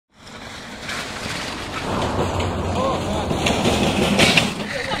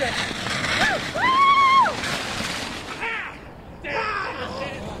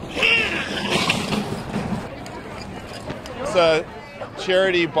a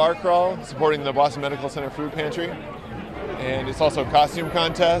charity bar crawl supporting the Boston Medical Center Food Pantry. And it's also a costume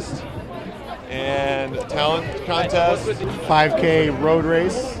contest and a talent contest. 5K road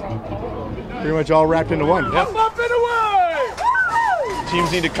race. Pretty much all wrapped into one. Yep. Up and away!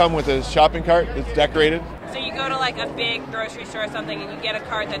 Teams need to come with a shopping cart that's decorated. So you go to like a big grocery store or something and you get a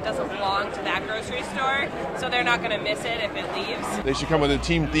cart that doesn't belong to that grocery store, so they're not going to miss it if it leaves. They should come with a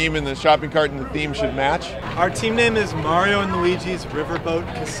team theme in the shopping cart, and the theme should match. Our team name is Mario and Luigi's Riverboat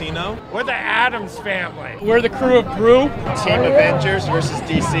Casino. We're the Addams Family. We're the crew of Brew. Team Avengers versus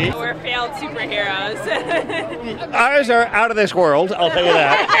DC. We're failed superheroes. Ours are out of this world, I'll tell you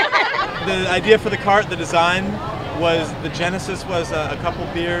that. The idea for the cart, the design, was the genesis was a couple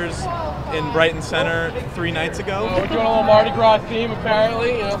beers in Brighton Center 3 nights ago. We're doing a little Mardi Gras theme,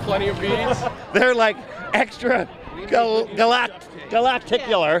 apparently. You know, plenty of beads. They're like extra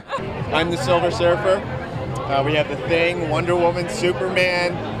galacticular. I'm the Silver Surfer. We have the Thing, Wonder Woman,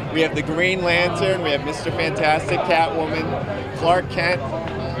 Superman. We have the Green Lantern. We have Mr. Fantastic, Catwoman, Clark Kent,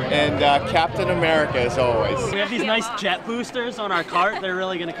 and Captain America, as always. We have these nice jet boosters on our cart. They're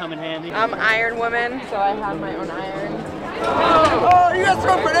really going to come in handy. I'm Iron Woman, so I have my own iron. Oh, you guys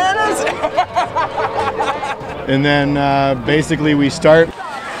throw bananas? And then basically we start.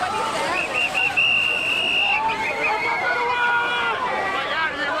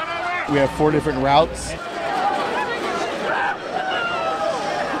 We have 4 different routes.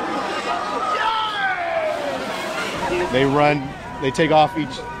 They run, they take off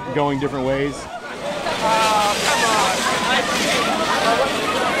each going different ways.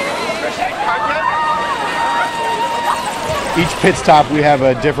 Each pit stop we have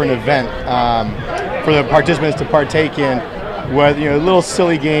a different event for the participants to partake in, with little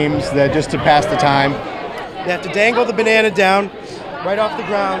silly games that just to pass the time. They have to dangle the banana down right off the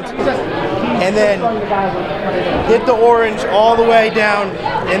ground and then hit the orange all the way down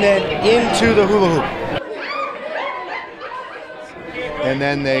and then into the hula hoop. And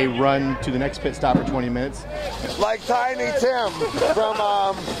then they run to the next pit stop for 20 minutes. Like Tiny Tim from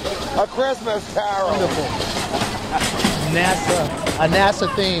A Christmas Carol. Wonderful. A NASA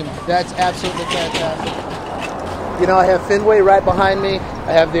theme. That's absolutely fantastic. You know, I have Fenway right behind me.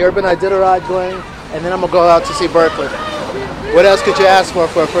 I have the urban Iditarod going, and then I'm gonna go out to see Berkeley. What else could you ask for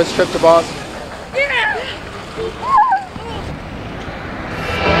a first trip to Boston?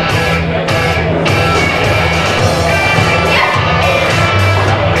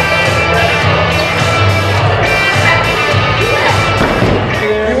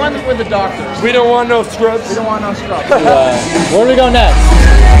 With the doctors. We don't want no scrubs. We don't want no scrubs. Where do we go next?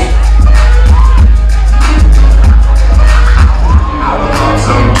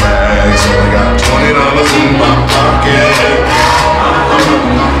 Some bags, only got $20 in my pocket.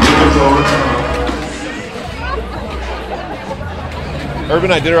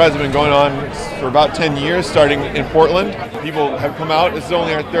 Urban Iditarods have been going on for about 10 years, starting in Portland. People have come out. This is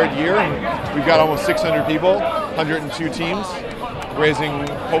only our 3rd year, and we've got almost 600 people, 102 teams, raising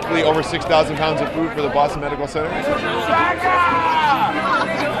hopefully over 6,000 pounds of food for the Boston Medical Center.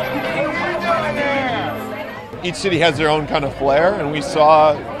 Each city has their own kind of flair, and we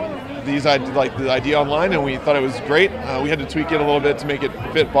saw the idea online, and we thought it was great. We had to tweak it a little bit to make it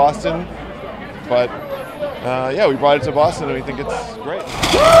fit Boston, but yeah, we brought it to Boston, and we think it's great.